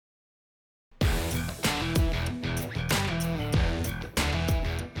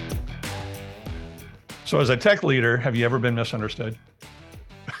So as a tech leader, have you ever been misunderstood?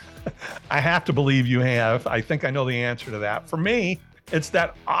 I have to believe you have. I think I know the answer to that. For me, it's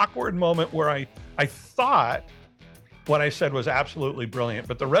that awkward moment where I thought what I said was absolutely brilliant,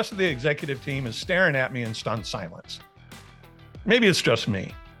 but the rest of the executive team is staring at me in stunned silence. Maybe it's just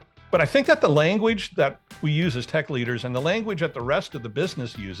me, but I think that the language that we use as tech leaders and the language that the rest of the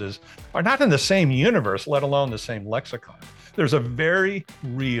business uses are not in the same universe, let alone the same lexicon. There's a very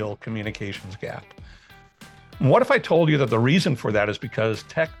real communications gap. And what if I told you that the reason for that is because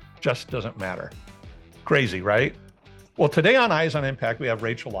tech just doesn't matter? Crazy, right? Well, today on Eyes on Impact, we have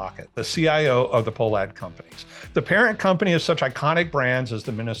Rachel Lockett, the CIO of the Pohlad Companies, the parent company of such iconic brands as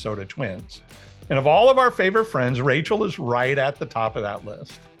the Minnesota Twins. And of all of our favorite friends, Rachel is right at the top of that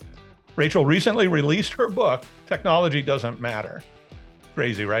list. Rachel recently released her book, Technology Doesn't Matter.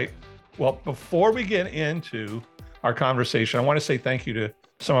 Crazy, right? Well, before we get into our conversation, I want to say thank you to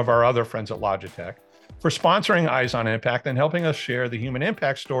some of our other friends at Logitech for sponsoring Eyes on Impact and helping us share the human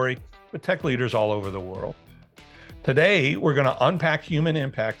impact story with tech leaders all over the world. Today, we're going to unpack human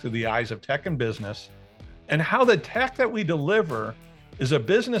impact through the eyes of tech and business and how the tech that we deliver is a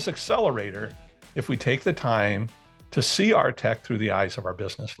business accelerator if we take the time to see our tech through the eyes of our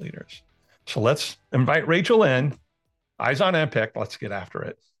business leaders. So let's invite Rachel in. Eyes on Impact. Let's get after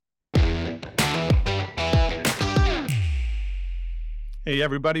it. Hey,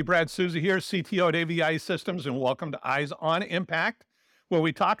 everybody. Brad Sousa here, CTO at AVI Systems, and welcome to Eyes on Impact, where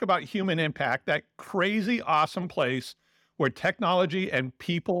we talk about human impact, that crazy, awesome place where technology and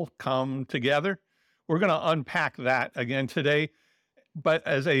people come together. We're going to unpack that again today. But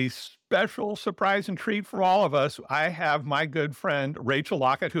as a special surprise and treat for all of us, I have my good friend, Rachel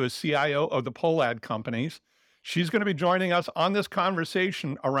Lockett, who is CIO of the Pohlad Companies. She's going to be joining us on this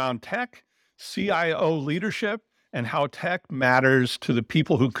conversation around tech, CIO leadership, and how tech matters to the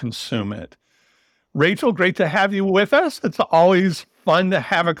people who consume it. Rachel, great to have you with us. It's always fun to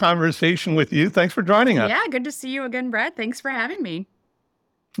have a conversation with you. Thanks for joining us. Yeah, good to see you again, Brad. Thanks for having me.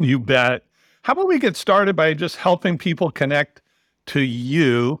 You bet. How about we get started by just helping people connect to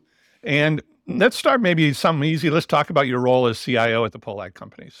you? And let's start maybe something easy. Let's talk about your role as CIO at the Pohlad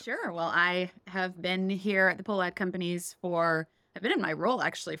Companies. Sure. Well, I have been here at the Pohlad Companies I've been in my role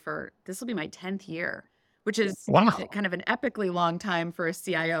actually this will be my 10th year, which is kind of an epically long time for a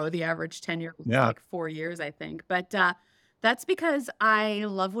CIO. The average tenure was like 4 years, I think. But that's because I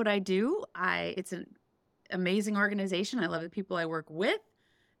love what I do. It's an amazing organization. I love the people I work with,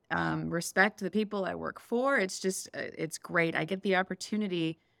 respect the people I work for. It's great. I get the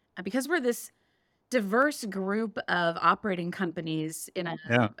opportunity because we're this diverse group of operating companies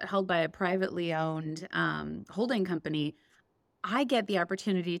held by a privately owned holding company. I get the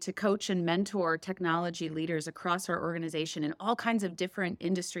opportunity to coach and mentor technology leaders across our organization in all kinds of different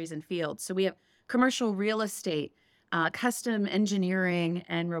industries and fields. So we have commercial real estate, custom engineering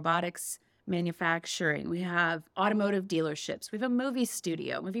and robotics manufacturing. We have automotive dealerships. We have a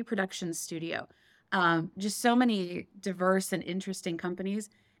movie production studio. Just so many diverse and interesting companies.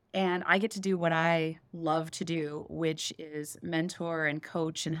 And I get to do what I love to do, which is mentor and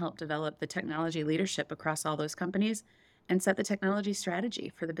coach and help develop the technology leadership across all those companies and set the technology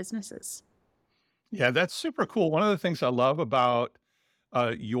strategy for the businesses. Yeah, that's super cool. One of the things I love about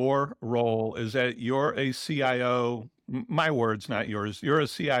your role is that you're a CIO, my words, not yours. You're a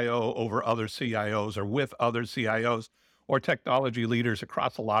CIO over other CIOs or with other CIOs or technology leaders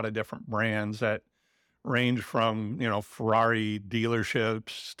across a lot of different brands that range from, Ferrari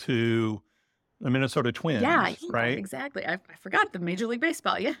dealerships to the Minnesota Twins, right? Exactly. I forgot the Major League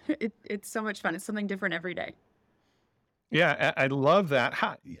Baseball. Yeah, it's so much fun. It's something different every day. Yeah, I love that.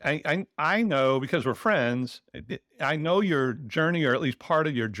 I know because we're friends, I know your journey, or at least part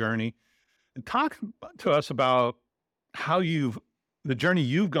of your journey. Talk to us about the journey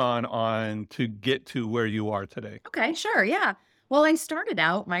you've gone on to get to where you are today. Okay, sure. Yeah. Well, I started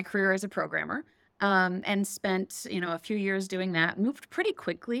out my career as a programmer and spent, a few years doing that, moved pretty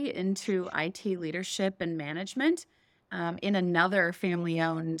quickly into IT leadership and management in another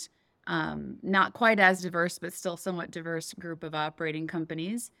family-owned not quite as diverse, but still somewhat diverse group of operating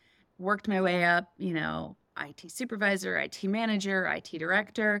companies. Worked my way up, IT supervisor, IT manager, IT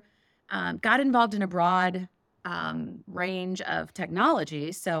director, got involved in a broad range of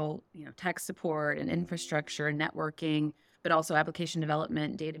technology. So, tech support and infrastructure and networking, but also application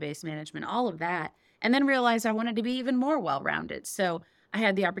development, database management, all of that. And then realized I wanted to be even more well-rounded. So I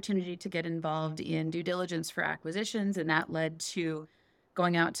had the opportunity to get involved in due diligence for acquisitions, and that led to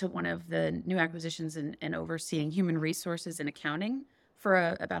going out to one of the new acquisitions and overseeing human resources and accounting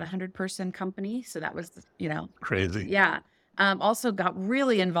for about 100-person company. So that was, crazy. Yeah. Also got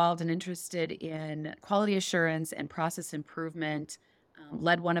really involved and interested in quality assurance and process improvement.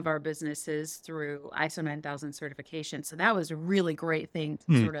 Led one of our businesses through ISO 9000 certification. So that was a really great thing to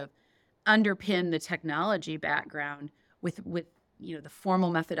Hmm. sort of underpin the technology background with the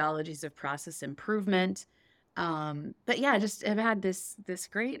formal methodologies of process improvement. But yeah, just have had this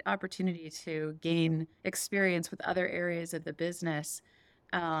great opportunity to gain experience with other areas of the business,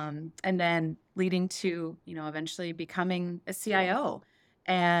 and then leading to eventually becoming a CIO.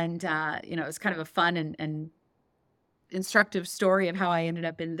 And it was kind of a fun and instructive story of how I ended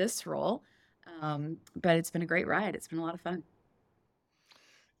up in this role. But it's been a great ride. It's been a lot of fun.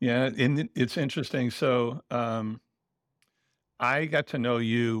 Yeah, and it's interesting. So, I got to know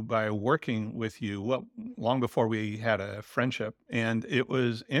you by working with you, well, long before we had a friendship, and it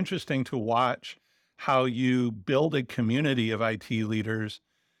was interesting to watch how you build a community of IT leaders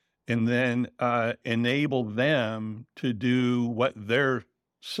and then, enable them to do what they're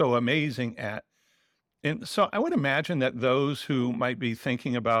so amazing at. And so I would imagine that those who might be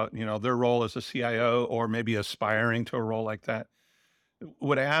thinking about, their role as a CIO or maybe aspiring to a role like that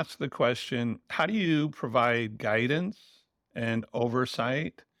would ask the question, how do you provide guidance and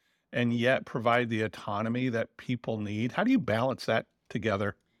oversight and yet provide the autonomy that people need? How do you balance that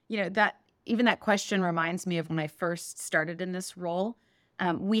together? That even that question reminds me of when I first started in this role.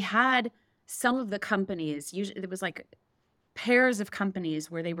 We had some of the companies, usually it was like pairs of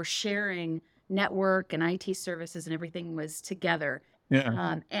companies where they were sharing network and IT services and everything was together.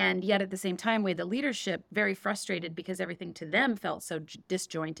 Yeah. And yet at the same time, we had the leadership very frustrated because everything to them felt so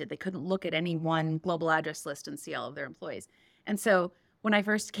disjointed. They couldn't look at any one global address list and see all of their employees. And so when I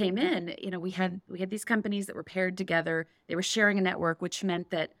first came in, we had these companies that were paired together. They were sharing a network, which meant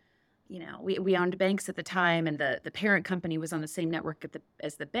that we owned banks at the time, and the parent company was on the same network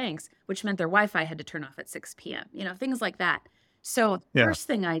as the banks, which meant their Wi-Fi had to turn off at 6 p.m., things like that. So the Yeah. first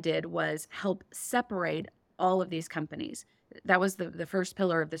thing I did was help separate all of these companies. That was the first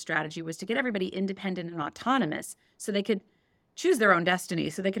pillar of the strategy, was to get everybody independent and autonomous so they could choose their own destiny,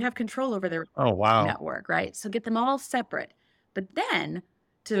 so they could have control over their Oh, wow. network, right? So get them all separate. But then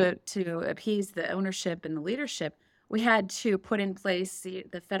to appease the ownership and the leadership, we had to put in place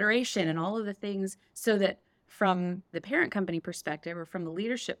the federation and all of the things so that from the parent company perspective or from the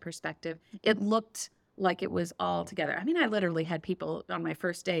leadership perspective, it looked like it was all together. I mean, I literally had people on my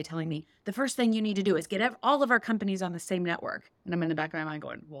first day telling me, the first thing you need to do is get all of our companies on the same network. And I'm in the back of my mind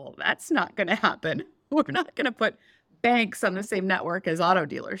going, well, that's not going to happen. We're not going to put banks on the same network as auto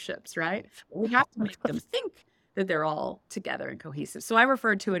dealerships, right? We have to make them think that they're all together and cohesive. So I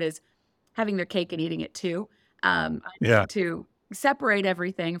referred to it as having their cake and eating it too. Yeah. To separate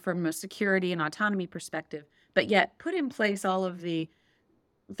everything from a security and autonomy perspective, but yet put in place all of the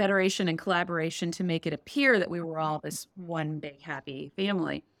federation and collaboration to make it appear that we were all this one big happy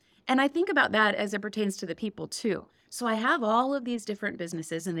family. And I think about that as it pertains to the people too. So I have all of these different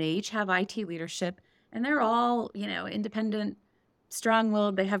businesses and they each have IT leadership and they're all, independent,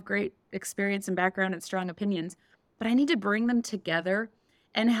 strong-willed. They have great experience and background and strong opinions, but I need to bring them together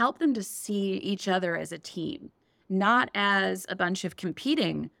and help them to see each other as a team, not as a bunch of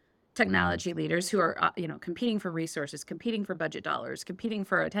competing technology leaders who are competing for resources, competing for budget dollars, competing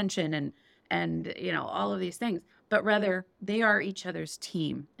for attention and all of these things, but rather they are each other's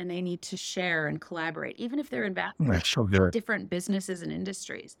team and they need to share and collaborate, even if they're in That's so good. different businesses and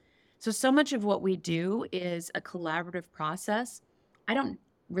industries. So much of what we do is a collaborative process. I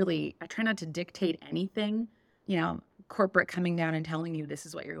try not to dictate anything, corporate coming down and telling you this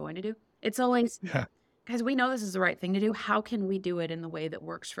is what you're going to do. It's always, Yeah. guys, we know this is the right thing to do. How can we do it in the way that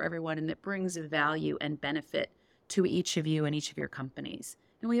works for everyone and that brings value and benefit to each of you and each of your companies?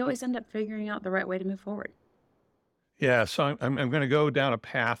 And we always end up figuring out the right way to move forward. Yeah. So I'm going to go down a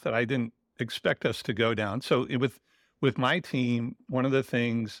path that I didn't expect us to go down. So with my team, one of the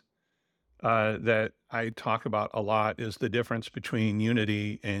things that I talk about a lot is the difference between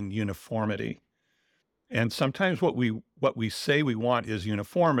unity and uniformity. And sometimes what we say we want is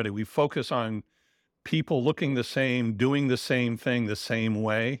uniformity. We focus on people looking the same, doing the same thing the same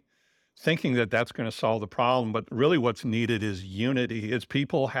way, thinking that that's going to solve the problem. But really, what's needed is unity. It's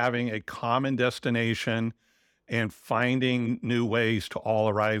people having a common destination and finding new ways to all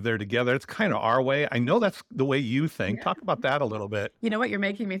arrive there together. It's kind of our way. I know that's the way you think. Yeah. Talk about that a little bit. You know what you're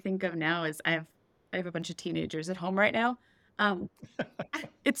making me think of now is I have a bunch of teenagers at home right now. Um,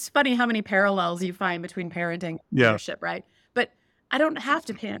 it's funny how many parallels you find between parenting and Yeah, leadership, right? But I don't have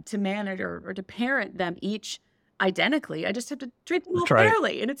to manage or to parent them each identically. I just have to treat them all that's right.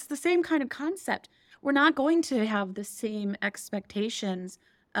 fairly, and it's the same kind of concept. We're not going to have the same expectations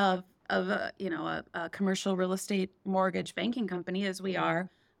of of a commercial real estate mortgage banking company as we are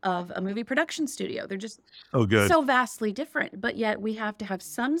of a movie production studio. They're just Oh, good. so vastly different, but yet we have to have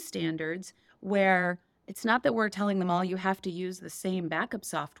some standards where it's not that we're telling them all you have to use the same backup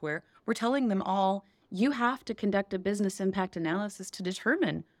software. We're telling them all you have to conduct a business impact analysis to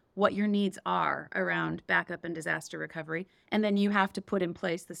determine what your needs are around backup and disaster recovery. And then you have to put in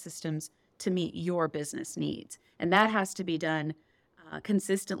place the systems to meet your business needs. And that has to be done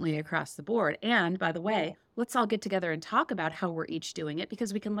consistently across the board. And by the way, let's all get together and talk about how we're each doing it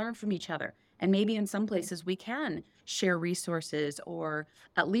because we can learn from each other. And maybe in some places we can share resources or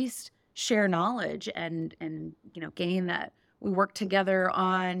at least share knowledge and gain that. We work together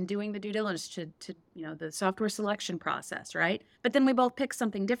on doing the due diligence to the software selection process, right? But then we both pick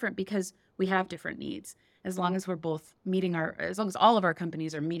something different because we have different needs. As long as we're both as long as all of our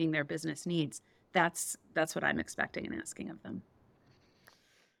companies are meeting their business needs, that's what I'm expecting and asking of them.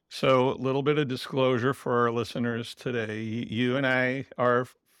 So, a little bit of disclosure for our listeners today. You and I are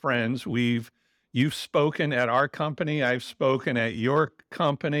friends. You've spoken at our company. I've spoken at your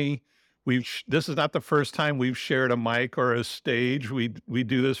company. This is not the first time we've shared a mic or a stage. We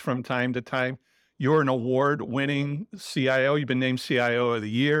do this from time to time. You're an award-winning CIO. You've been named CIO of the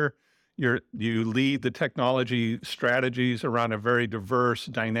year. You lead the technology strategies around a very diverse,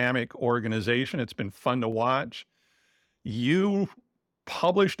 dynamic organization. It's been fun to watch. You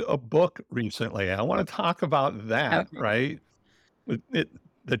published a book recently. I want to talk about that, Okay. right?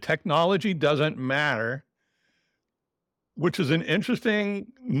 The technology doesn't matter, which is an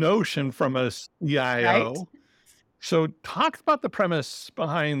interesting notion from a Right? CIO. So talk about the premise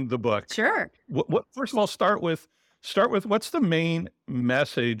behind the book. Sure. What first of all, start with what's the main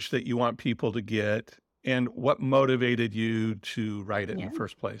message that you want people to get and what motivated you to write it in Yeah. the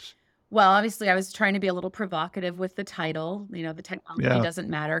first place? Well, obviously, I was trying to be a little provocative with the title. The technology Yeah, doesn't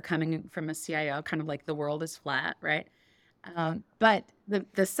matter coming from a CIO, kind of like the world is flat, right? But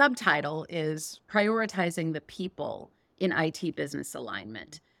the subtitle is prioritizing the people in IT business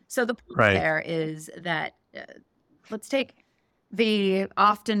alignment. So the point right, there is that let's take the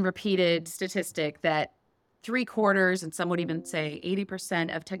often repeated statistic that three quarters, and some would even say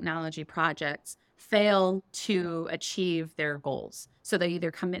 80% of technology projects fail to achieve their goals. So they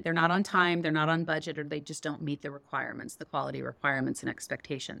either they're not on time, they're not on budget, or they just don't meet the requirements, the quality requirements and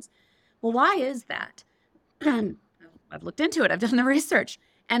expectations. Well, why is that? I've looked into it, I've done the research,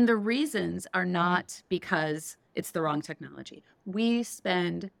 and the reasons are not because it's the wrong technology. We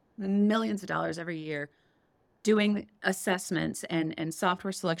spend millions of dollars every year doing assessments and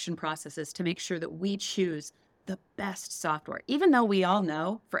software selection processes to make sure that we choose the best software, even though we all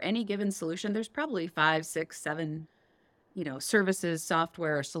know for any given solution, there's probably 5, 6, 7, services,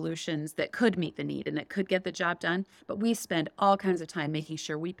 software, solutions that could meet the need and that could get the job done. But we spend all kinds of time making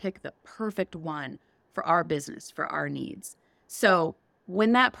sure we pick the perfect one for our business, for our needs. So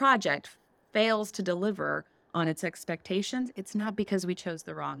when that project fails to deliver on its expectations, it's not because we chose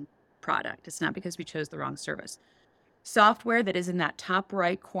the wrong product. It's not because we chose the wrong service. Software that is in that top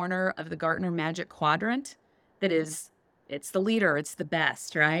right corner of the Gartner Magic Quadrant, it's the leader, it's the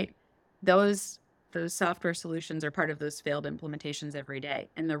best, right? Those software solutions are part of those failed implementations every day.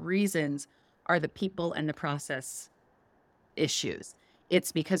 And the reasons are the people and the process issues.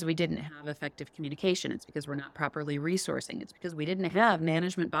 It's because we didn't have effective communication. It's because we're not properly resourcing. It's because we didn't have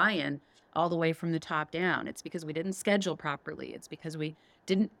management buy-in all the way from the top down. It's because we didn't schedule properly. It's because we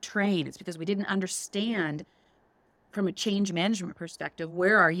didn't train. It's because we didn't understand from a change management perspective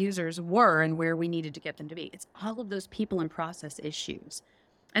where our users were and where we needed to get them to be. It's all of those people and process issues.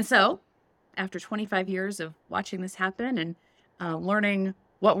 And so after 25 years of watching this happen and learning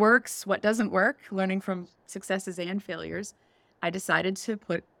what works, what doesn't work, learning from successes and failures, I decided to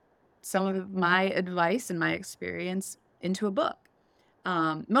put some of my advice and my experience into a book.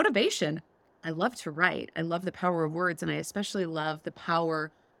 Motivation. I love to write. I love the power of words, and I especially love the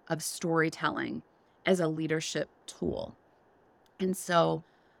power of storytelling as a leadership tool. And so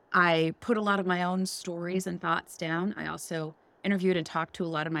I put a lot of my own stories and thoughts down. I also interviewed and talked to a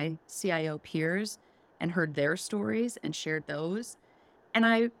lot of my CIO peers and heard their stories and shared those. And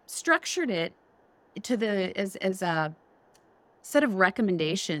I structured it as a set of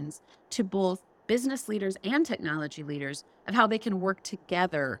recommendations to both business leaders and technology leaders of how they can work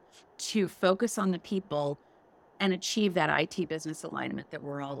together to focus on the people and achieve that IT business alignment that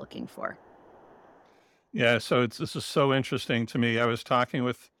we're all looking for. yeah. So this is so interesting to me. I was talking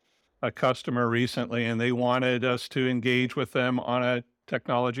with a customer recently, and they wanted us to engage with them on a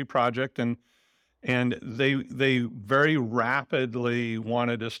technology project, and they very rapidly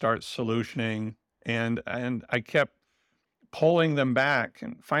wanted to start solutioning, and I kept pulling them back.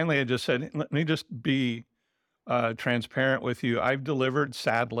 And finally, I just said, let me just be transparent with you. I've delivered,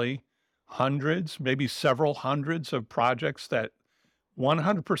 sadly, hundreds, maybe several hundreds of projects that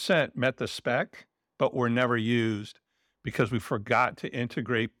 100% met the spec, but were never used because we forgot to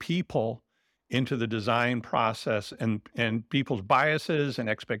integrate people into the design process and people's biases and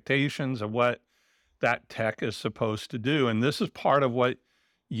expectations of what that tech is supposed to do. And this is part of what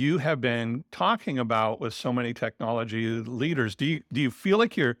you have been talking about with so many technology leaders. Do you feel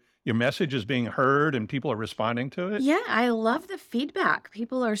like your message is being heard and people are responding to it? Yeah, I love the feedback.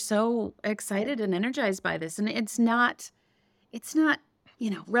 People are so excited and energized by this. And it's not,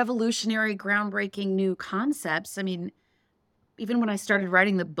 revolutionary, groundbreaking new concepts. I mean, even when I started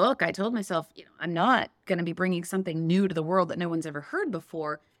writing the book, I told myself, I'm not going to be bringing something new to the world that no one's ever heard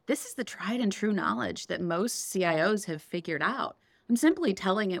before. This is the tried and true knowledge that most CIOs have figured out. I'm simply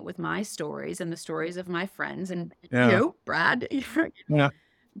telling it with my stories and the stories of my friends and Yeah. you, Brad. Yeah.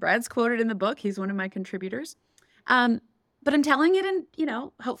 Brad's quoted in the book. He's one of my contributors. Um, but I'm telling it in,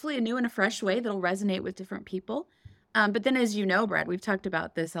 hopefully a new and a fresh way that'll resonate with different people. But then, as you know, Brad, we've talked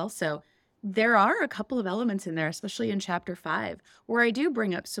about this also. There are a couple of elements in there, especially in chapter 5, where I do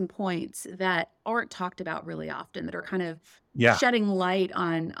bring up some points that aren't talked about really often, that are kind of Yeah. shedding light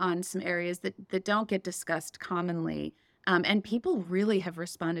on some areas that don't get discussed commonly. And people really have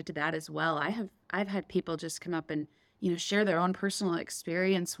responded to that as well. I've had people just come up and share their own personal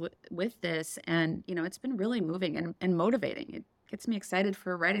experience with this, and it's been really moving and motivating. It gets me excited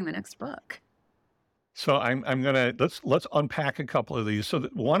for writing the next book. So I'm gonna let's unpack a couple of these. So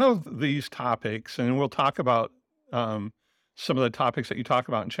one of these topics, and we'll talk about some of the topics that you talk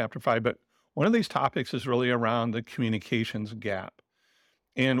about in chapter 5, but one of these topics is really around the communications gap.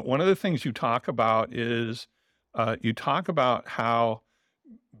 And one of the things you talk about is you talk about how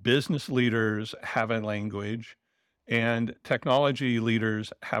business leaders have a language and technology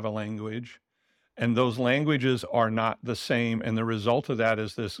leaders have a language, and those languages are not the same. And the result of that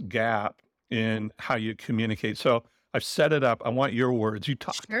is this gap in how you communicate. So I've set it up. I want your words.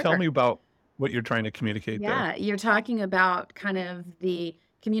 Tell Sure. me about what you're trying to communicate there. Yeah, you're talking about kind of the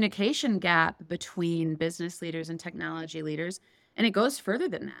communication gap between business leaders and technology leaders, and it goes further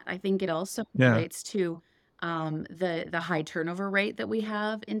than that. I think it also Yeah. relates to the high turnover rate that we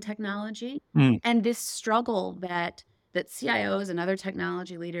have in technology, Mm, and this struggle that CIOs and other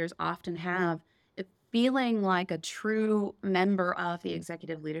technology leaders often have, feeling like a true member of the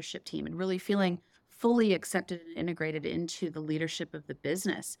executive leadership team and really feeling fully accepted and integrated into the leadership of the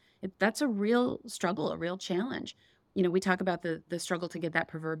business. That's a real struggle, a real challenge. We talk about the struggle to get that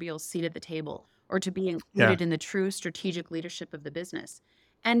proverbial seat at the table or to be yeah. included in the true strategic leadership of the business.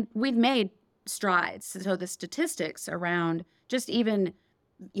 And we've made strides. So the statistics around just even,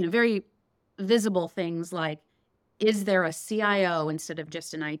 very visible things like, is there a CIO instead of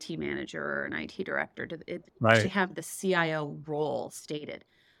just an IT manager or an IT director? Does it actually Right. have the CIO role stated?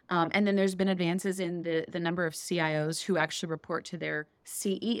 And then there's been advances in the number of CIOs who actually report to their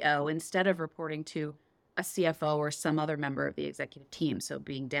CEO instead of reporting to a CFO or some other member of the executive team. So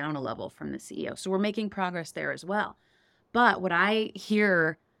being down a level from the CEO. So we're making progress there as well. But what I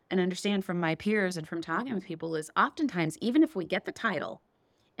hear and understand from my peers and from talking with people is oftentimes, even if we get the title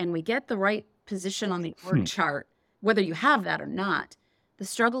and we get the right position on the org Hmm. chart, whether you have that or not, the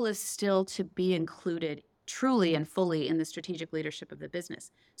struggle is still to be included truly and fully in the strategic leadership of the business.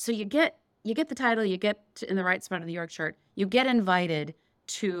 So you get the title, you get in the right spot on the org chart, you get invited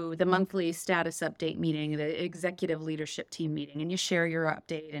to the monthly status update meeting, the executive leadership team meeting, and you share your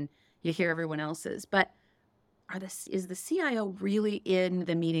update and you hear everyone else's. But is the CIO really in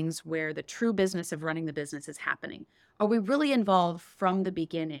the meetings where the true business of running the business is happening? Are we really involved from the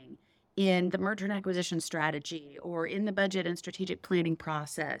beginning in the merger and acquisition strategy or in the budget and strategic planning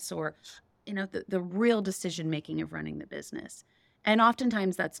process or the real decision making of running the business? And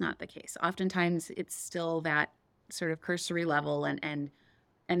oftentimes that's not the case. Oftentimes it's still that sort of cursory level, and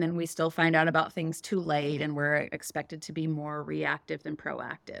then we still find out about things too late and we're expected to be more reactive than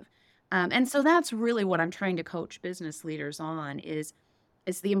proactive. And so that's really what I'm trying to coach business leaders on is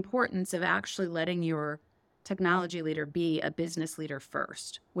the importance of actually letting your technology leader be a business leader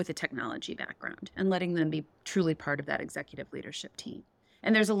first with a technology background and letting them be truly part of that executive leadership team.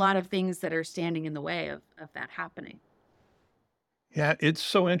 And there's a lot of things that are standing in the way of that happening. Yeah. It's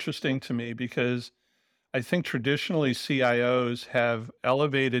so interesting to me because I think traditionally CIOs have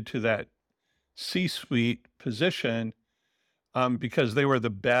elevated to that C-suite position because they were the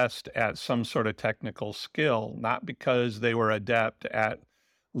best at some sort of technical skill, not because they were adept at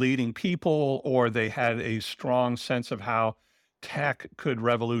leading people or they had a strong sense of how tech could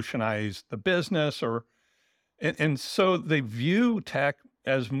revolutionize the business or And so they view tech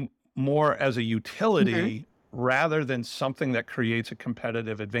as more as a Mhm. utility rather than something that creates a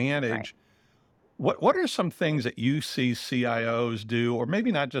competitive Right. advantage. What are some things that you see CIOs do, or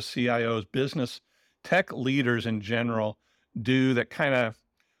maybe not just CIOs, business tech leaders in general do that kind of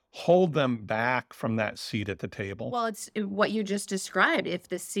hold them back from that seat at the table? Well, it's what you just described. If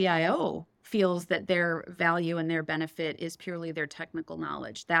the CIO feels that their value and their benefit is purely their technical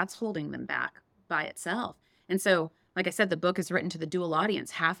knowledge, that's holding them back by itself. And so, like I said, the book is written to the dual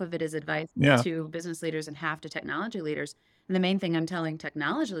audience. Half of it is advice Yeah. to business leaders and half to technology leaders. And the main thing I'm telling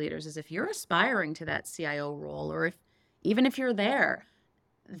technology leaders is if you're aspiring to that CIO role, or if even if you're there,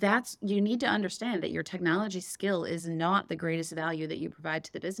 that's you need to understand that your technology skill is not the greatest value that you provide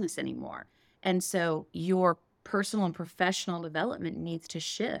to the business anymore. And so your personal and professional development needs to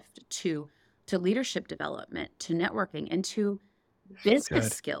shift to leadership development, to networking, and to business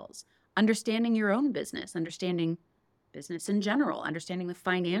Good. skills, understanding your own business, understanding business in general, understanding the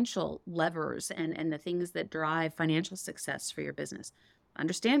financial levers and the things that drive financial success for your business,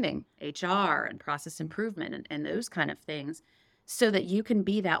 understanding HR and process improvement and those kind of things, so that you can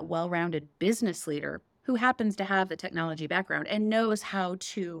be that well rounded business leader who happens to have the technology background and knows how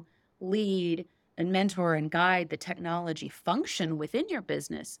to lead and mentor and guide the technology function within your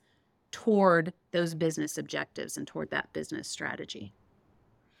business toward those business objectives and toward that business strategy.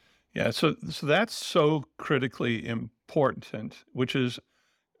 Yeah. So that's so critically important, which is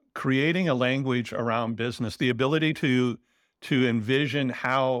creating a language around business, the ability to envision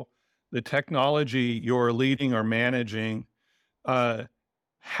how the technology you're leading or managing uh,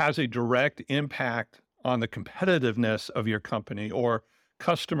 has a direct impact on the competitiveness of your company or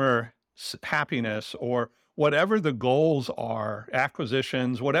customer happiness or whatever the goals are,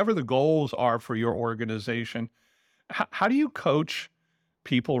 acquisitions, whatever the goals are for your organization. How do you coach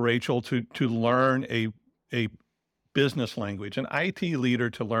people, Rachel, to learn a business language, an IT leader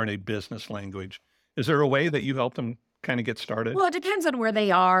to learn a business language? Is there a way that you help them kind of get started? Well, it depends on where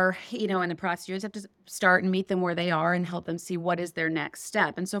they are, in the process. You just have to start and meet them where they are and help them see what is their next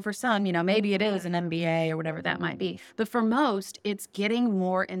step. And so for some, maybe it is an MBA or whatever that might be. But for most, it's getting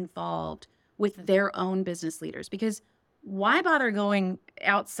more involved with their own business leaders because why bother going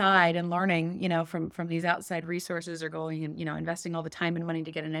outside and learning, from these outside resources or going and, investing all the time and money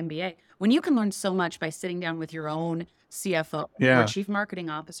to get an MBA when you can learn so much by sitting down with your own CFO or Yeah. chief marketing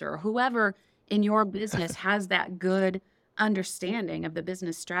officer or whoever in your business has that good understanding of the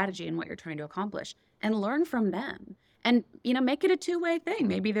business strategy and what you're trying to accomplish and learn from them and make it a two-way thing.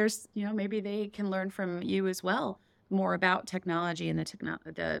 Maybe there's maybe they can learn from you as well more about technology and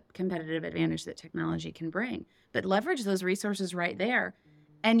the competitive advantage that technology can bring, but leverage those resources right there,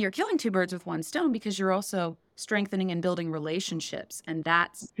 and you're killing two birds with one stone because you're also strengthening and building relationships, and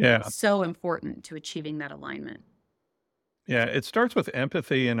that's Yeah. so important to achieving that alignment. Yeah, it starts with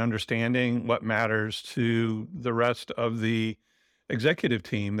empathy and understanding what matters to the rest of the executive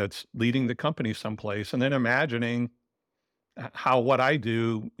team that's leading the company someplace, and then imagining how what I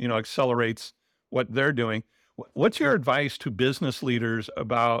do, accelerates what they're doing. What's your advice to business leaders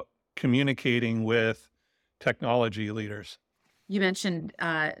about communicating with technology leaders? You mentioned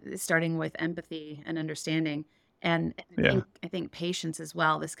starting with empathy and understanding, and Yeah. I think patience as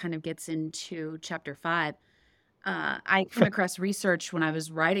well. This kind of gets into chapter 5. I came across research when I was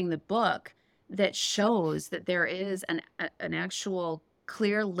writing the book that shows that there is an actual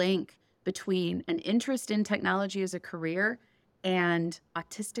clear link between an interest in technology as a career and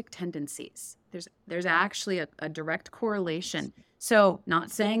autistic tendencies. There's actually a direct correlation. So,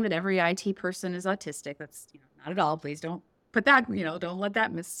 not saying that every IT person is autistic. That's not at all. Please don't put that. Don't let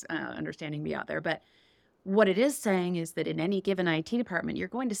that misunderstanding be out there. But what it is saying is that in any given IT department, you're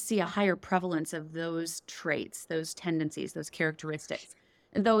going to see a higher prevalence of those traits, those tendencies, those characteristics.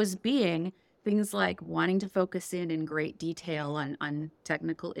 And those being things like wanting to focus in great detail on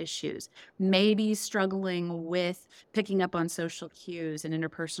technical issues, maybe struggling with picking up on social cues and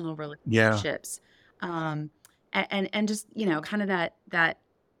interpersonal Yeah. relationships, um, and just kind of that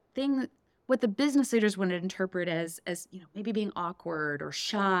thing what the business leaders would interpret as maybe being awkward or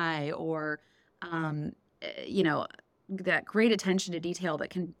shy or um, you know, that great attention to detail that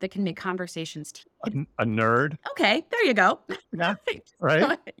can make conversations A nerd. okay, there you go. Yeah.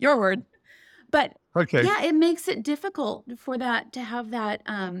 Right. Your word. But Okay. yeah, it makes it difficult for that to have that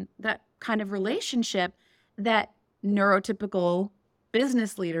kind of relationship that neurotypical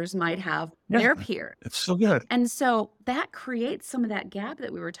business leaders might have with Yeah. their peers. It's so good. And so that creates some of that gap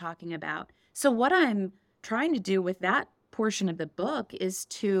that we were talking about. So what I'm trying to do with that portion of the book is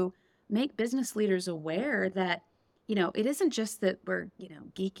to make business leaders aware that, it isn't just that we're,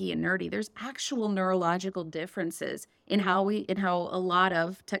 geeky and nerdy. There's actual neurological differences in how a lot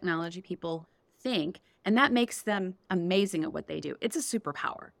of technology people think, and that makes them amazing at what they do. It's a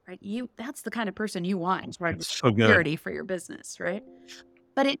superpower, right? That's the kind of person you want, right? It's so good. Security for your business, right?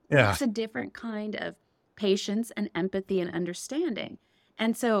 But it Yeah. takes a different kind of patience and empathy and understanding.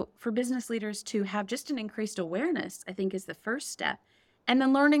 And so for business leaders to have just an increased awareness, I think is the first step. And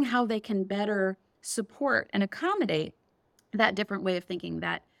then learning how they can better support and accommodate that different way of thinking,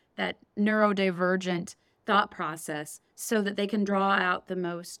 that neurodivergent thought process, so that they can draw out the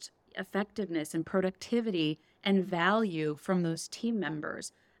most effectiveness and productivity and value from those team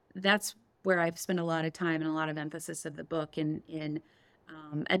members. That's where I've spent a lot of time and a lot of emphasis of the book in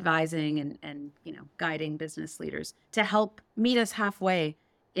advising and guiding business leaders to help meet us halfway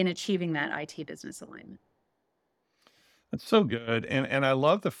in achieving that IT business alignment. That's so good. And I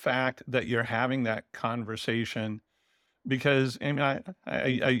love the fact that you're having that conversation because I mean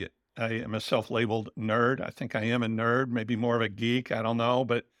I am a self-labeled nerd. I think I am a nerd, maybe more of a geek. I don't know,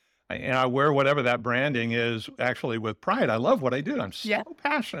 but I wear whatever that branding is actually with pride. I love what I do. I'm so Yeah.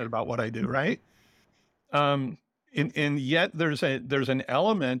 passionate about what I do, right? Um, and yet there's an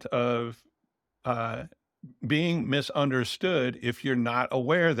element of uh, being misunderstood if you're not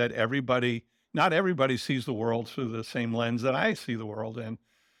aware that not everybody sees the world through the same lens that I see the world in.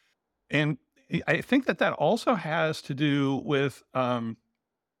 And I think that that also has to do with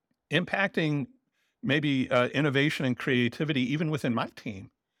impacting maybe innovation and creativity even within my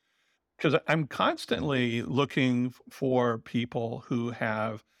team. Because I'm constantly looking for people who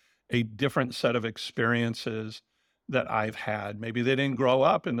have a different set of experiences that I've had. Maybe they didn't grow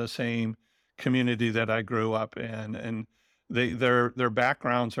up in the same community that I grew up in, and their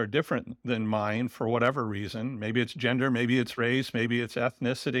backgrounds are different than mine for whatever reason. Maybe it's gender, maybe it's race, maybe it's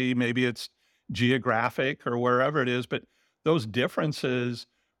ethnicity, maybe it's geographic or wherever it is. But those differences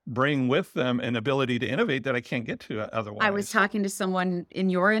bring with them an ability to innovate that I can't get to I was otherwise. talking to someone in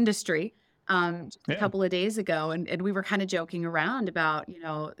your industry just a Yeah. couple of days ago, and we were kind of joking around about,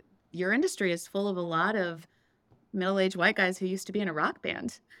 your industry is full of a lot of middle-aged white guys who used to be in a rock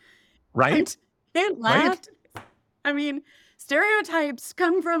band. Right? And they Right? laughed. I mean, stereotypes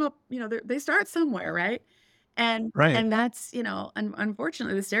come from they start somewhere, right? And Right. and that's,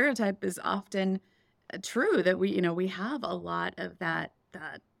 unfortunately, the stereotype is often true that we have a lot of that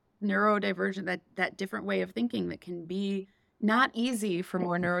neurodivergent, that different way of thinking that can be not easy for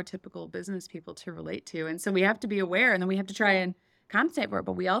more neurotypical business people to relate to. And so we have to be aware, and then we have to try and compensate for it.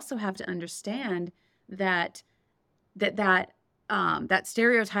 But we also have to understand that that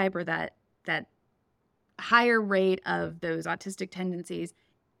stereotype, or that higher rate of those autistic tendencies,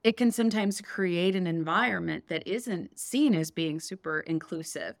 it can sometimes create an environment that isn't seen as being super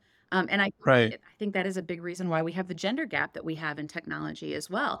inclusive. And Right. I think that is a big reason why we have the gender gap that we have in technology as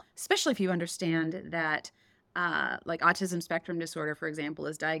well, especially if you understand that, like autism spectrum disorder, for example,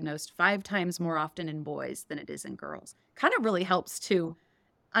 is diagnosed 5 times more often in boys than it is in girls. Kind of really helps to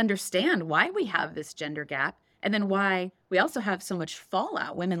understand why we have this gender gap, and then why we also have so much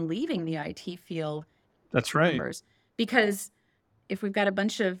fallout, women leaving the IT field, That's right. members, because if we've got a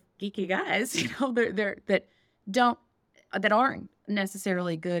bunch of geeky guys, don't that aren't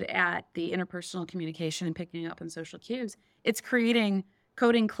necessarily good at the interpersonal communication and picking up on social cues, it's creating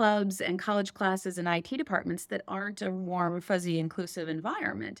coding clubs and college classes and IT departments that aren't a warm, fuzzy, inclusive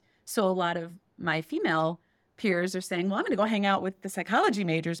environment. So a lot of my female peers are saying, well, I'm going to go hang out with the psychology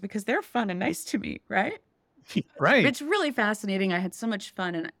majors because they're fun and nice to me, right? Right. It's really fascinating. I had so much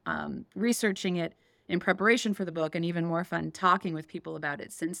fun in researching it in preparation for the book, and even more fun talking with people about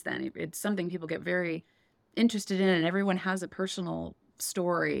it since then. It's something people get very interested in, and everyone has a personal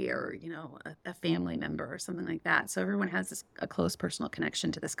story, or a family member or something like that. So everyone has a close personal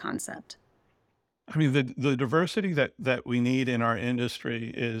connection to this concept. I mean, the diversity that we need in our industry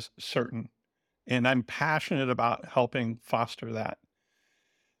is certain, and I'm passionate about helping foster that.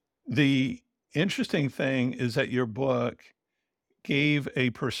 The interesting thing is that your book gave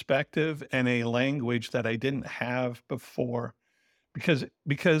a perspective and a language that I didn't have before because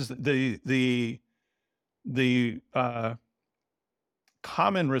the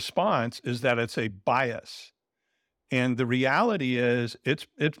common response is that it's a bias. And the reality is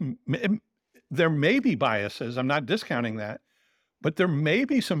there may be biases. I'm not discounting that, but there may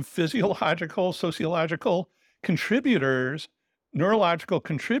be some physiological, sociological contributors, neurological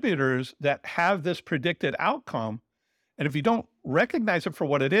contributors that have this predicted outcome. And if you don't recognize it for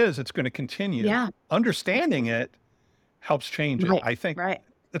what it is, it's going to continue. Yeah. Understanding it helps change it. Right. I think Right.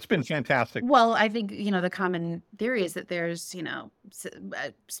 It's been fantastic. Well, I think, the common theory is that there's,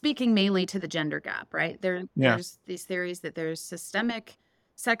 speaking mainly to the gender gap, right? Yeah. There's these theories that there's systemic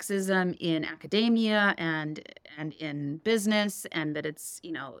sexism in academia and in business, and that it's,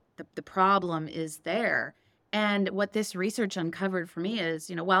 the problem is there. And what this research uncovered for me is,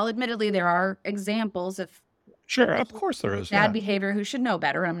 while admittedly there are examples of Sure. Of course there is. bad Yeah. behavior who should know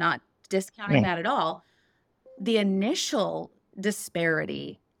better, I'm not discounting Yeah. that at all. The initial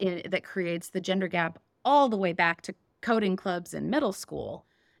disparity that creates the gender gap all the way back to coding clubs in middle school,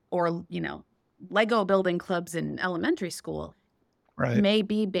 or, Lego building clubs in elementary school, Right. may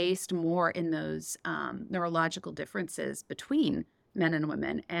be based more in those neurological differences between men and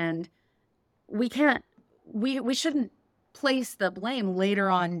women. And we can't, we shouldn't place the blame later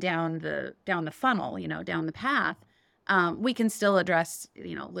on down the funnel, down the path. We can still address,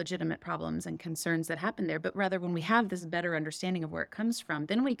 legitimate problems and concerns that happen there, but rather when we have this better understanding of where it comes from,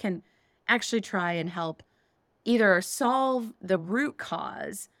 then we can actually try and help either solve the root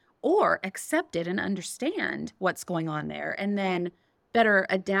cause or accept it and understand what's going on there, and then better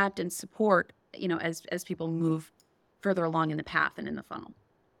adapt and support, as people move further along in the path and in the funnel.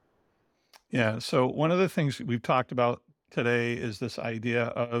 Yeah. So one of the things we've talked about today is this idea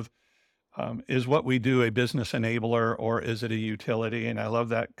of, is what we do a business enabler or is it a utility? And I love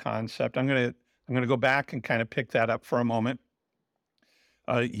that concept. I'm gonna go back and kind of pick that up for a moment.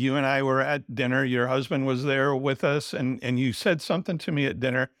 You and I were at dinner. Your husband was there with us, and you said something to me at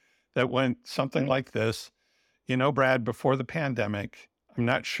dinner that went something like this. Brad, before the pandemic, I'm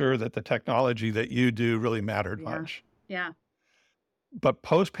not sure that the technology that you do really mattered Yeah. much. Yeah. But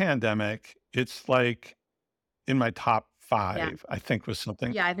post-pandemic, it's like in my top Yeah. 5, I think was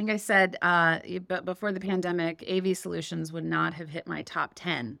something. Yeah, I think I said, but before the pandemic, AV solutions would not have hit my top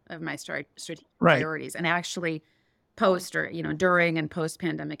 10 of my strategic Right. priorities. And actually, post or, during and post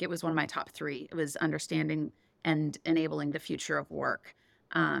pandemic, it was one of my top 3. It was understanding and enabling the future of work.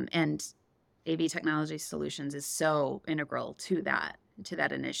 And AV technology solutions is so integral to that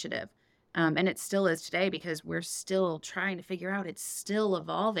initiative. And it still is today, because we're still trying to figure out, it's still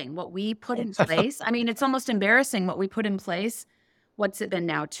evolving. What we put in place, I mean, it's almost embarrassing what we put in place. What's it been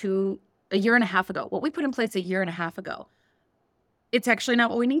now? A year and a half ago. What we put in place a year and a half ago, it's actually not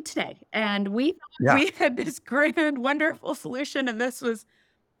what we need today. And we Yeah. had this grand, wonderful solution, and this was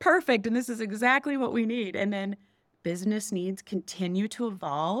perfect, and this is exactly what we need. And then business needs continue to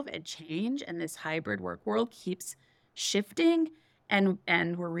evolve and change, and this hybrid work world keeps shifting, and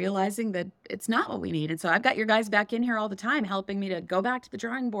we're realizing that it's not what we need. And so I've got your guys back in here all the time helping me to go back to the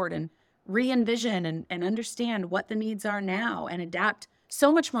drawing board and re-envision and understand what the needs are now and adapt so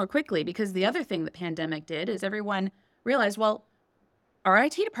much more quickly. Because the other thing the pandemic did is everyone realized, well, our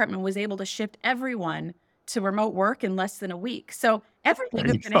IT department was able to shift everyone to remote work in less than a week. So everything There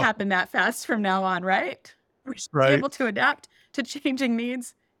is you going to go. happen that fast from now on, right? We should be Right. able to adapt to changing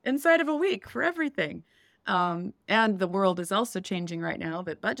needs inside of a week for everything. And the world is also changing right now,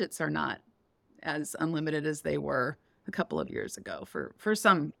 that budgets are not as unlimited as they were a couple of years ago for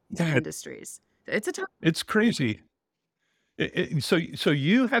some Yeah, industries. It's a tough. it's crazy. So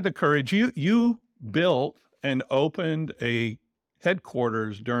you had the courage. You built and opened a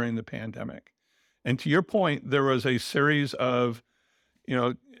headquarters during the pandemic. And to your point, there was a series of, you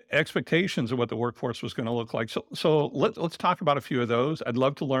know, expectations of what the workforce was gonna look like. So let's talk about a few of those. I'd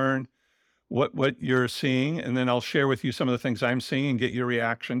love to learn what you're seeing, and then I'll share with you some of the things I'm seeing and get your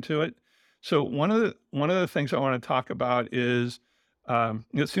reaction to it. So one of the things I want to talk about is,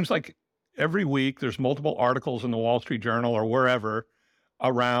 it seems like every week there's multiple articles in the Wall Street Journal or wherever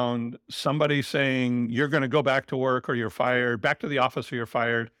around somebody saying you're going to go back to work or you're fired, back to the office or you're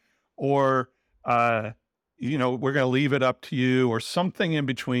fired, or uh, we're going to leave it up to you or something in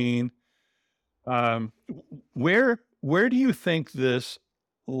between. Where do you think this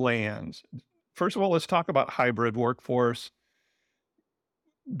lands? First of all, let's talk about hybrid workforce.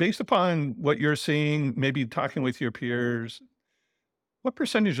 Based upon what you're seeing, maybe talking with your peers, what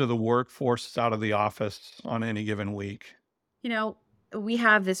percentage of the workforce is out of the office on any given week? You know, we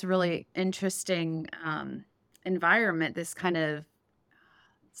have this really interesting environment, this kind of,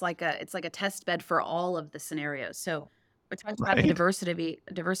 it's like a test bed for all of the scenarios. So we talked about the Right?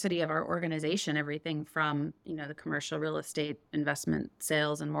 diversity of our organization, everything from, the commercial real estate investment,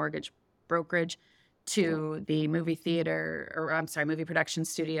 sales and mortgage brokerage, to the movie theater, or I'm sorry, movie production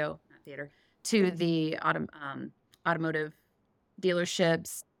studio, not theater, to the automotive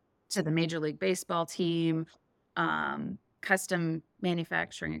dealerships, to the Major League Baseball team, custom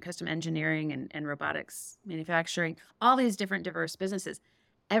manufacturing and custom engineering and robotics manufacturing, all these different diverse businesses.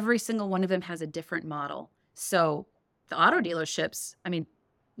 Every single one of them has a different model. So the auto dealerships, I mean,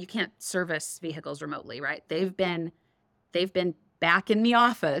 you can't service vehicles remotely, right? They've been back in the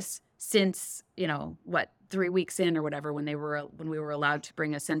office since, 3 weeks in or whatever, when we were allowed to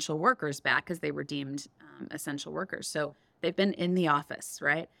bring essential workers back because they were deemed essential workers. So they've been in the office,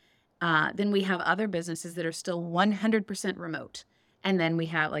 right? Then we have other businesses that are still 100% remote. And then we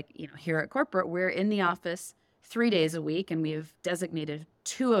have, like, here at corporate, we're in the office 3 days a week, and we've designated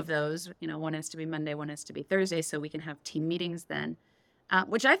 2 of those. One is to be Monday, one is to be Thursday, so we can have team meetings then,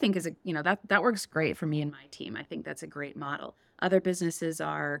 which I think is that works great for me and my team. I think that's a great model. Other businesses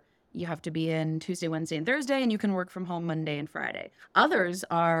are, you have to be in Tuesday, Wednesday, and Thursday, and you can work from home Monday and Friday. Others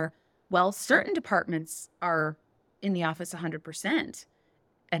are, well, certain departments are in the office 100%.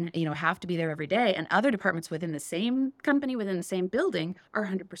 And have to be there every day, and other departments within the same company, within the same building, are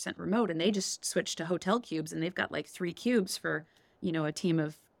 100% remote, and they just switch to hotel cubes, and they've got like 3 cubes for a team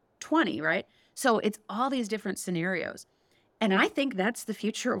of 20, right? So it's all these different scenarios, and I think that's the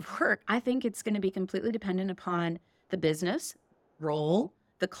future of work. I think it's going to be completely dependent upon the business role,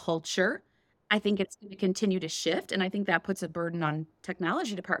 the culture. I think it's going to continue to shift, and I think that puts a burden on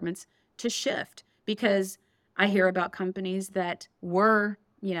technology departments to shift, because I hear about companies that were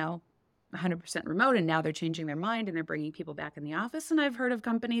 100% remote, and now they're changing their mind and they're bringing people back in the office. And I've heard of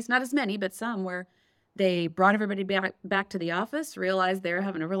companies, not as many, but some, where they brought everybody back to the office, realized they're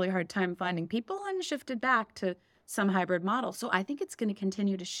having a really hard time finding people, and shifted back to some hybrid model. So I think it's going to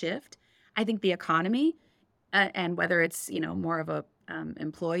continue to shift. I think the economy, and whether it's more of a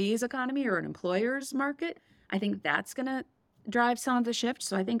employees economy or an employer's market, I think that's going to drive some of the shift.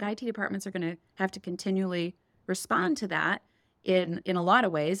 So I think IT departments are going to have to continually respond to that in a lot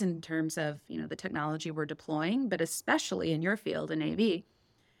of ways, in terms of the technology we're deploying, but especially in your field in AV. Yeah.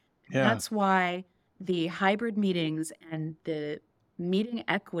 That's why the hybrid meetings and the meeting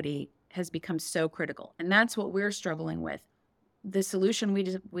equity has become so critical, and that's what we're struggling with. The solution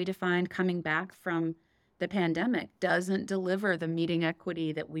we defined coming back from the pandemic doesn't deliver the meeting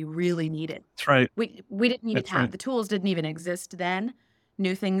equity that we really needed. That's right. We didn't even have the tools, didn't even exist then.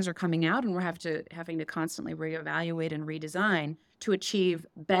 New things are coming out, and we're having to constantly reevaluate and redesign to achieve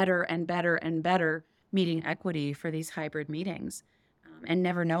better and better and better meeting equity for these hybrid meetings, and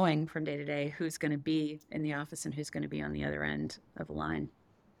never knowing from day to day who's going to be in the office and who's going to be on the other end of the line.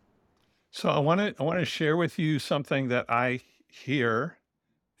 So I want to share with you something that I hear,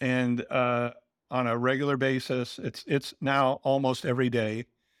 and on a regular basis. It's now almost every day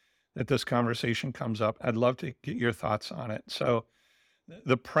that this conversation comes up. I'd love to get your thoughts on it. So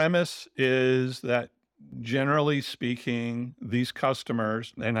the premise is that, generally speaking, these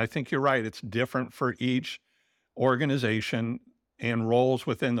customers, and I think you're right, it's different for each organization and roles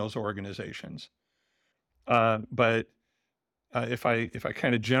within those organizations. But if I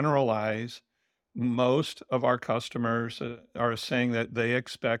kind of generalize, most of our customers are saying that they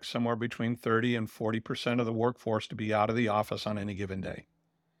expect somewhere between 30 and 40% of the workforce to be out of the office on any given day.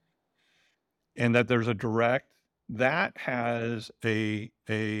 And that there's that has a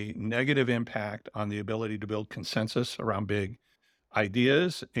negative impact on the ability to build consensus around big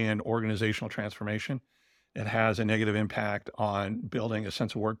ideas and organizational transformation. It has a negative impact on building a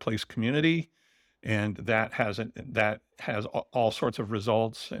sense of workplace community, and that has all sorts of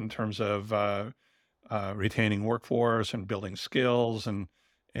results in terms of retaining workforce and building skills and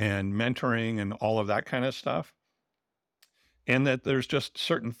mentoring and all of that kind of stuff. And that there's just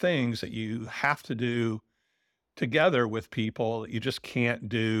certain things that you have to do together with people that you just can't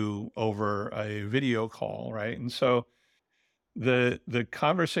do over a video call, right? And so the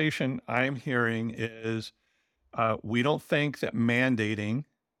conversation I'm hearing is, we don't think that mandating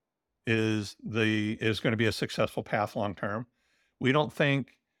is going to be a successful path long term. We don't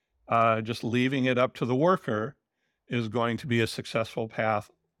think just leaving it up to the worker is going to be a successful path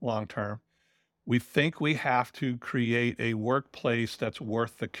long term. We think we have to create a workplace that's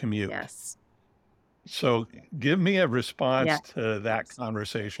worth the commute. Yes. So give me a response to that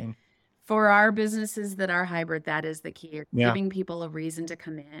conversation. For our businesses that are hybrid, that is the key. Yeah. Giving people a reason to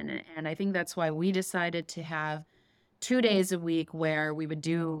come in. And I think that's why we decided to have 2 days a week where we would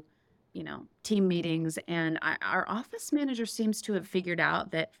do, team meetings. And our office manager seems to have figured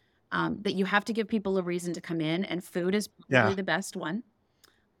out that that you have to give people a reason to come in, and food is probably the best one.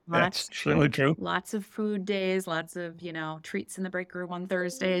 That's certainly true. Lots of food days, lots of, treats in the break room on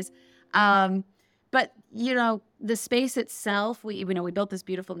Thursdays. But, the space itself, we built this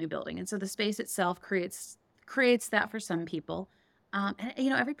beautiful new building. And so the space itself creates that for some people. And,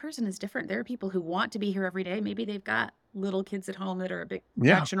 every person is different. There are people who want to be here every day. Maybe they've got little kids at home that are a big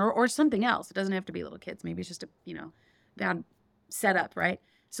distraction, or something else. It doesn't have to be little kids. Maybe it's just a, bad setup, right?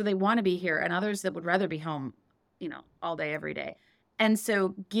 So they want to be here, and others that would rather be home, all day, every day. And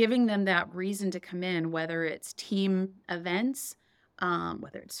so giving them that reason to come in, whether it's team events,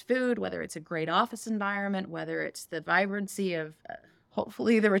 whether it's food, whether it's a great office environment, whether it's the vibrancy of,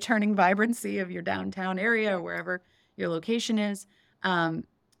 hopefully the returning vibrancy of your downtown area or wherever your location is,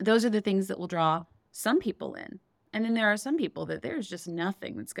 those are the things that will draw some people in. And then there are some people that there's just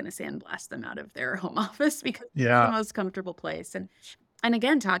nothing that's going to sandblast them out of their home office because it's the most comfortable place. And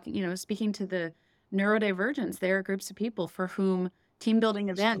again, speaking to the neurodivergents, there are groups of people for whom team building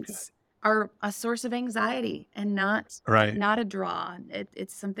events are a source of anxiety and not a draw.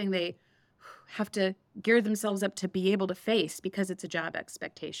 It's something they have to gear themselves up to be able to face because it's a job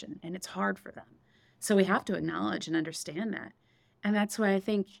expectation and it's hard for them. So we have to acknowledge and understand that. And that's why I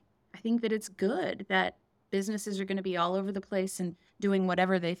think that it's good that businesses are going to be all over the place and doing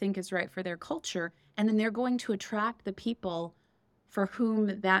whatever they think is right for their culture. And then they're going to attract the people for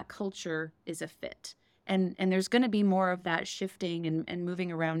whom that culture is a fit. And there's going to be more of that shifting and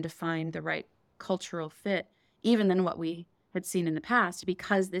moving around to find the right cultural fit, even than what we had seen in the past,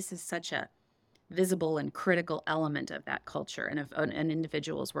 because this is such a visible and critical element of that culture and of an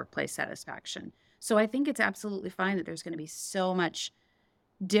individual's workplace satisfaction. So I think it's absolutely fine that there's going to be so much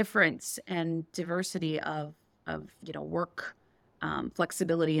difference and diversity of work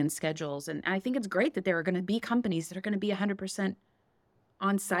flexibility and schedules. And I think it's great that there are going to be companies that are going to be 100%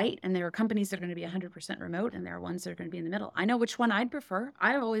 on site, and there are companies that are going to be 100% remote, and there are ones that are going to be in the middle. I know which one I'd prefer.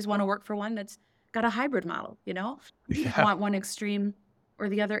 I always want to work for one that's got a hybrid model, I want one extreme or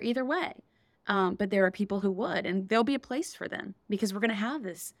the other either way. But there are people who would, and there'll be a place for them because we're going to have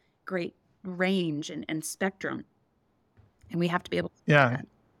this great range and spectrum, and we have to be able to do that.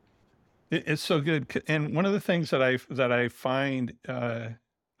 It's so good. And one of the things that I find,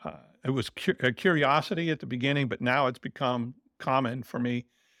 it was a curiosity at the beginning, but now it's become common for me,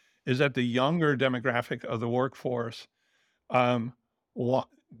 is that the younger demographic of the workforce,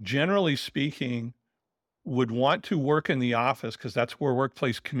 generally speaking, would want to work in the office because that's where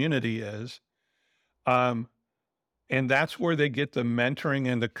workplace community is. And that's where they get the mentoring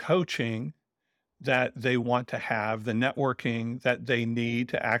and the coaching that they want to have, the networking that they need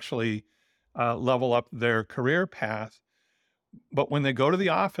to actually level up their career path. But when they go to the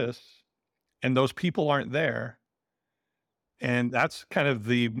office and those people aren't there, and that's kind of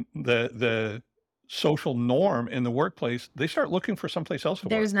the social norm in the workplace, they start looking for someplace else to work.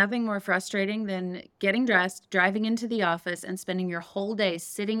 There's nothing more frustrating than getting dressed, driving into the office, and spending your whole day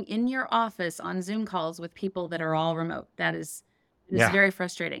sitting in your office on Zoom calls with people that are all remote. It is very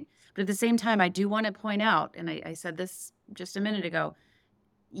frustrating. But at the same time, I do want to point out, and I said this just a minute ago,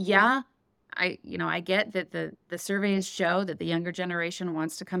 I get that the surveys show that the younger generation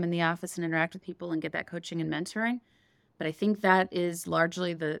wants to come in the office and interact with people and get that coaching and mentoring. But I think that is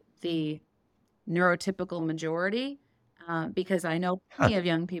largely the neurotypical majority, because I know plenty of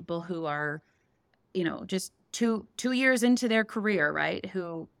young people who are, just two years into their career, right,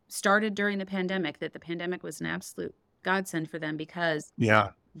 who started during the pandemic, that the pandemic was an absolute godsend for them because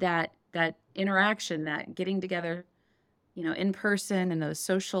that interaction, that getting together, in person, and those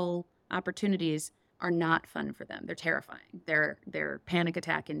social opportunities are not fun for them. They're terrifying. They're panic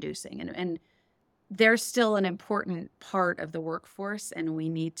attack inducing, and they're still an important part of the workforce, and we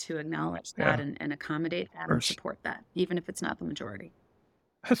need to acknowledge that and accommodate that and support that, even if it's not the majority.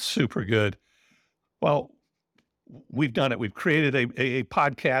 That's super good. Well, we've done it. We've created a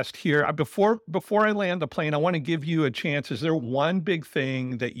podcast here. Before I land the plane, I want to give you a chance. Is there one big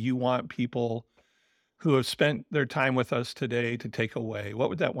thing that you want people who have spent their time with us today to take away? What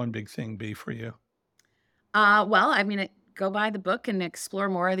would that one big thing be for you? Well, go buy the book and explore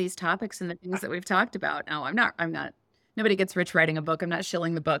more of these topics and the things that we've talked about. No, I'm not. Nobody gets rich writing a book. I'm not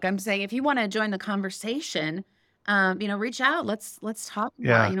shilling the book. I'm saying if you want to join the conversation, reach out. Let's talk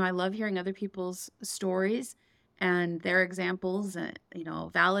about, I love hearing other people's stories and their examples,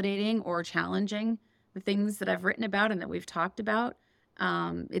 validating or challenging the things that I've written about and that we've talked about.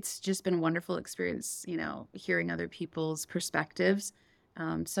 It's just been a wonderful experience, hearing other people's perspectives.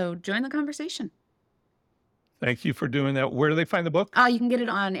 So join the conversation. Thank you for doing that. Where do they find the book? You can get it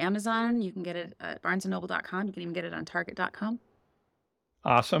on Amazon. You can get it at barnesandnoble.com. You can even get it on target.com.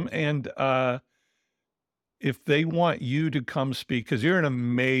 Awesome. And if they want you to come speak, because you're an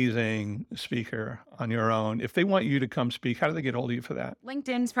amazing speaker on your own, if they want you to come speak, how do they get hold of you for that?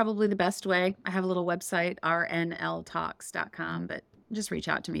 LinkedIn's probably the best way. I have a little website, rnltalks.com, but just reach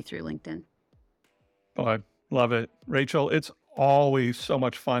out to me through LinkedIn. Oh, I love it. Rachel, it's always so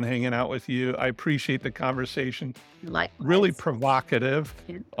much fun hanging out with you. I appreciate the conversation. Likewise. Really provocative.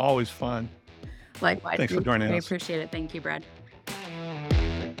 Always fun. Likewise. Thanks for joining us. I appreciate it. Thank you, Brad.